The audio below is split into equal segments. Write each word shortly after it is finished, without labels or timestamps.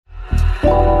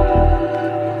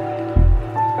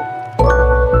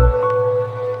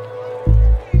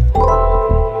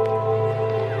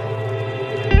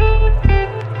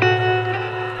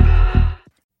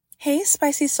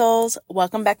spicy souls.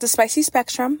 Welcome back to Spicy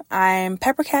Spectrum. I'm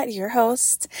Peppercat, your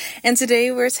host, and today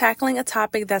we're tackling a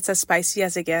topic that's as spicy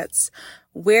as it gets.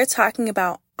 We're talking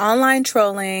about online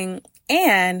trolling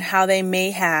and how they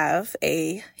may have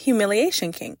a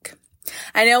humiliation kink.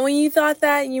 I know when you thought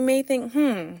that, you may think,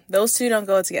 those two don't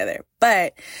go together.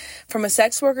 But from a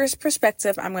sex worker's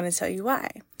perspective, I'm going to tell you why.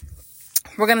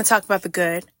 We're going to talk about the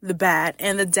good, the bad,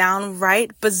 and the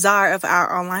downright bizarre of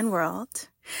our online world.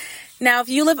 Now, if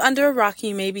you live under a rock,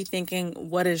 you may be thinking,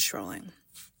 what is trolling?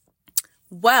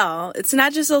 Well, it's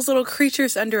not just those little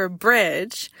creatures under a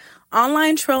bridge.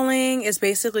 Online trolling is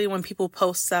basically when people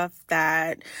post stuff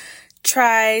that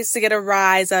tries to get a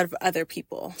rise out of other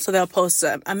people. So they'll post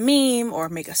a meme or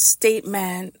make a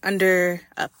statement under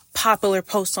a popular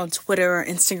post on Twitter or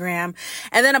Instagram.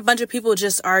 And then a bunch of people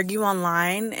just argue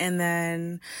online. And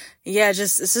then,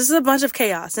 this is a bunch of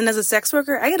chaos. And as a sex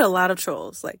worker, I get a lot of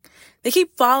trolls. Like, they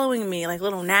keep following me like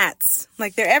little gnats.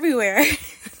 Like, they're everywhere.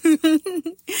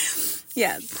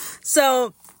 Yeah.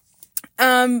 So,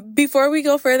 before we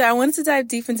go further, I wanted to dive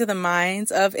deep into the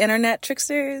minds of internet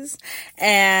tricksters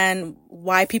and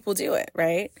why people do it,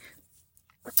 right?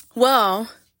 Well,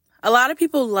 a lot of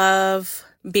people love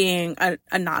being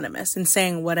anonymous and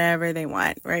saying whatever they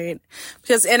want, right?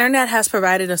 Because the internet has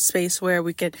provided a space where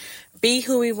we could be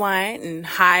who we want and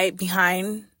hide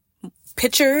behind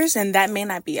pictures, and that may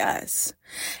not be us.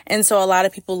 And so a lot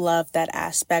of people love that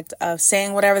aspect of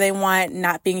saying whatever they want,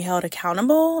 not being held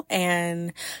accountable,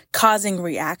 and causing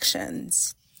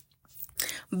reactions.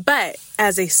 But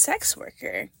as a sex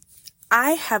worker,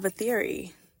 I have a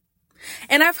theory.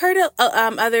 And I've heard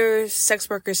other sex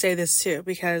workers say this too,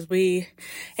 because we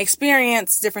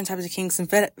experience different types of kinks and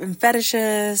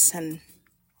fetishes. And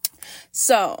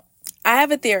so I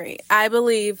have a theory. I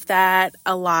believe that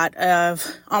a lot of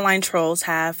online trolls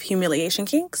have humiliation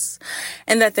kinks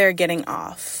and that they're getting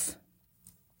off.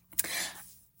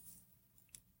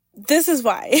 This is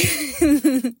why.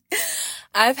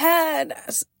 I've had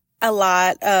a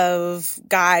lot of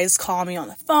guys call me on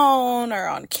the phone or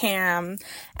on cam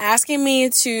asking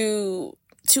me to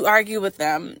argue with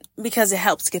them because it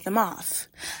helps get them off.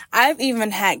 I've even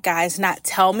had guys not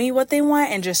tell me what they want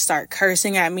and just start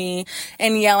cursing at me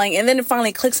and yelling. And then it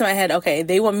finally clicks in my head, okay,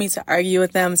 they want me to argue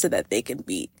with them so that they can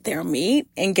beat their meat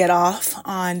and get off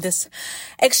on this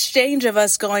exchange of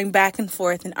us going back and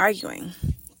forth and arguing.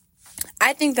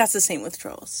 I think that's the same with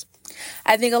trolls.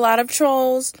 I think a lot of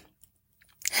trolls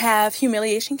have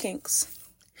humiliation kinks.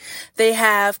 They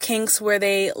have kinks where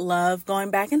they love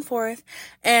going back and forth.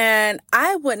 And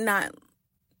I would not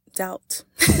doubt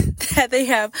that they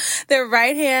have their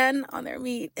right hand on their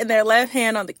meat and their left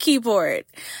hand on the keyboard.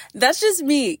 That's just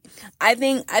me. I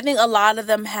think a lot of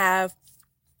them have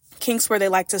kinks where they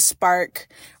like to spark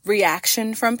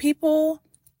reaction from people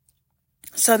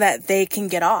so that they can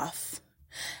get off.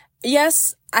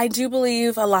 Yes, I do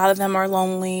believe a lot of them are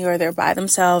lonely or they're by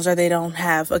themselves or they don't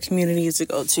have a community to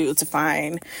go to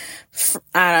find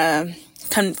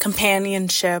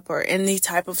companionship or any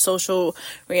type of social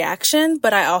reaction.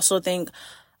 But I also think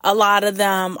a lot of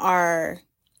them are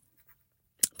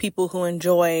people who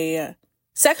enjoy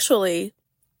sexually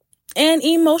and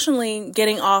emotionally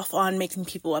getting off on making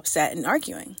people upset and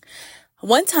arguing.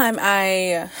 One time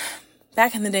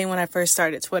back in the day when I first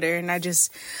started Twitter, and I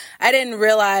didn't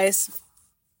realize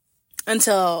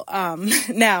until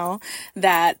now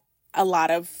that a lot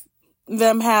of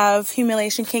them have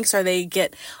humiliation kinks or they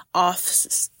get off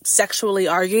sexually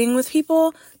arguing with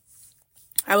people.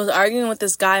 I was arguing with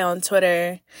this guy on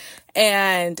Twitter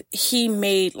and he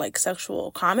made like sexual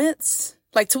comments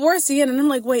like towards the end, and I'm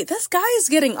like, wait, this guy is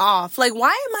getting off. Like,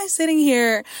 why am I sitting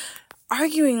here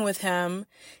arguing with him?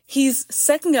 He's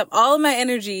sucking up all of my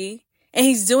energy and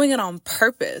he's doing it on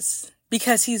purpose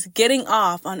because he's getting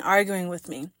off on arguing with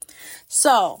me.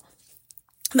 So,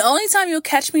 the only time you'll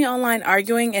catch me online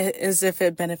arguing is if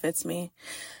it benefits me.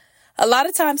 A lot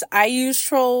of times I use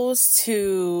trolls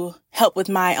to help with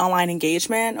my online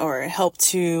engagement or help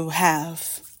to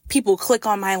have people click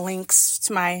on my links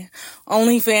to my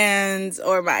OnlyFans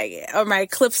or my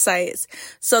clip sites.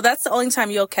 So that's the only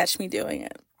time you'll catch me doing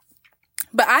it.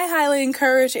 But I highly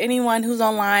encourage anyone who's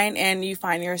online and you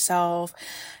find yourself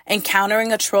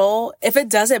encountering a troll, if it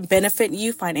doesn't benefit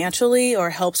you financially or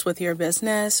helps with your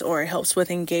business or helps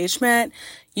with engagement,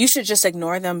 you should just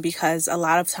ignore them, because a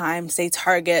lot of times they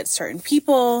target certain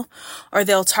people or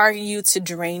they'll target you to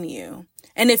drain you.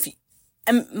 And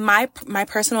my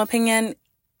personal opinion,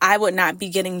 I would not be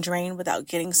getting drained without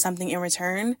getting something in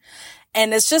return.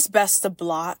 And it's just best to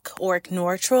block or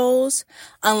ignore trolls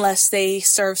unless they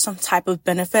serve some type of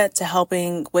benefit to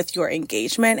helping with your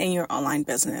engagement in your online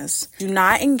business. Do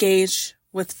not engage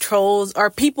with trolls or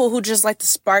people who just like to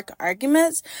spark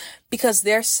arguments, because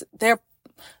they're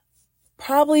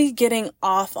probably getting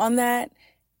off on that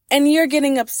and you're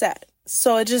getting upset.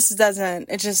 So it just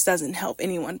doesn't help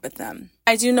anyone but them.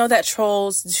 I do know that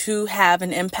trolls do have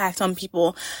an impact on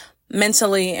people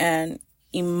mentally and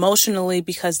emotionally,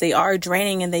 because they are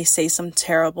draining and they say some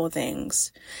terrible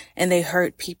things and they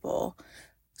hurt people.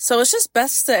 So it's just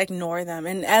best to ignore them.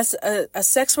 And as a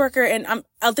sex worker, and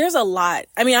there's a lot.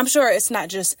 I mean, I'm sure it's not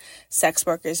just sex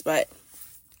workers, but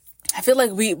I feel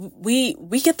like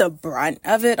we get the brunt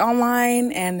of it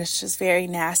online, and it's just very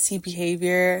nasty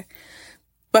behavior.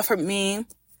 But for me,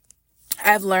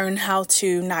 I've learned how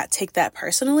to not take that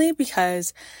personally,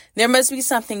 because there must be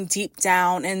something deep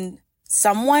down in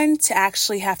someone to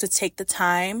actually have to take the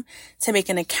time to make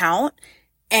an account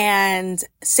and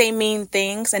say mean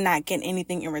things and not get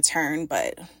anything in return,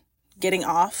 but getting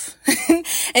off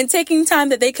and taking time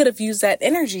that they could have used that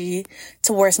energy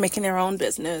towards making their own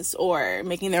business or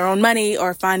making their own money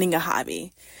or finding a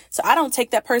hobby. So I don't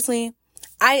take that personally.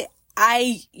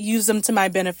 I use them to my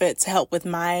benefit to help with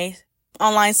my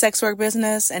online sex work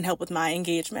business and help with my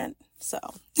engagement. So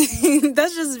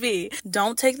that's just me.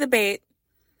 Don't take the bait.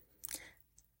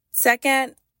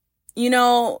 Second,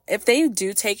 if they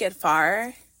do take it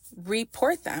far,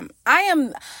 report them.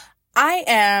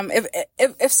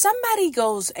 If somebody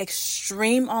goes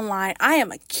extreme online, I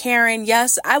am a Karen.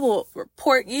 Yes, I will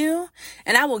report you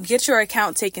and I will get your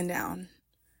account taken down.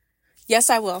 Yes,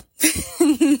 I will.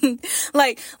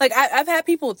 I've had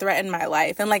people threaten my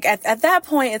life, and at that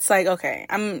point, it's like, okay,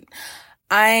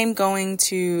 I'm going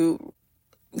to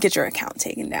get your account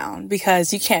taken down,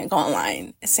 because you can't go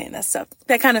online saying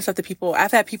that kind of stuff to people.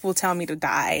 I've had people tell me to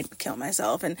die and kill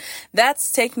myself, and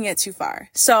that's taking it too far.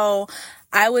 So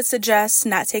I would suggest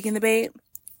not taking the bait,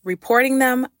 reporting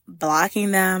them,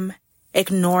 blocking them,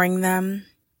 ignoring them,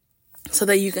 so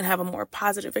that you can have a more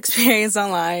positive experience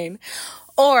online,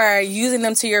 or using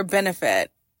them to your benefit.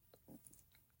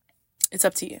 It's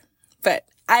up to you. But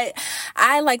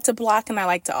I like to block, and I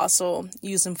like to also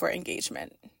use them for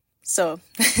engagement. So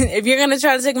if you're going to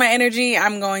try to take my energy,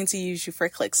 I'm going to use you for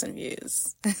clicks and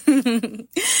views.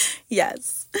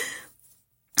 Yes.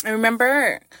 And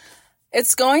remember,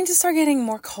 it's going to start getting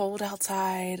more cold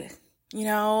outside.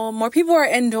 More people are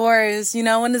indoors,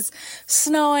 when it's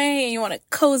snowing and you want to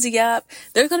cozy up.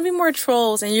 There's going to be more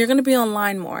trolls, and you're going to be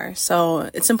online more. So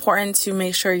it's important to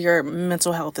make sure your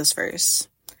mental health is first.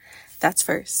 That's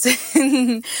first.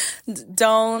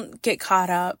 Don't get caught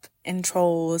up in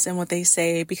trolls and what they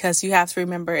say, because you have to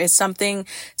remember it's something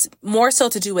more so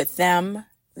to do with them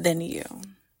than you.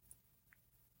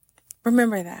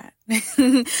 Remember that.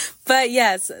 But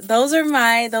yes, those are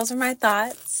my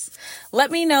thoughts. Let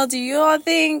me know, do you all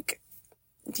think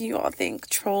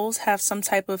trolls have some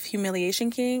type of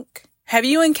humiliation kink? Have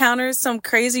you encountered some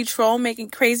crazy troll making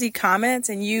crazy comments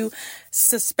and you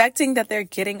suspecting that they're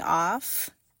getting off?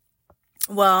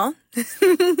 Well,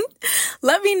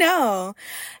 let me know.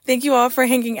 Thank you all for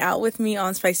hanging out with me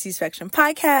on Spicy Spectrum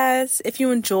Podcast. If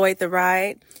you enjoyed the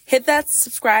ride, hit that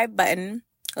subscribe button,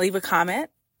 leave a comment.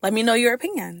 Let me know your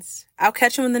opinions. I'll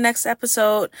catch you in the next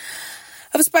episode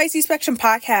of Spicy Spectrum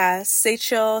Podcast. Stay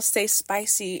chill, stay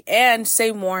spicy, and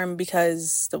stay warm,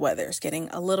 because the weather is getting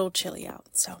a little chilly out.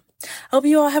 So I hope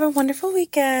you all have a wonderful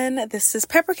weekend. This is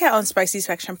Peppercat on Spicy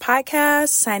Spectrum Podcast,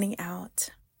 signing out.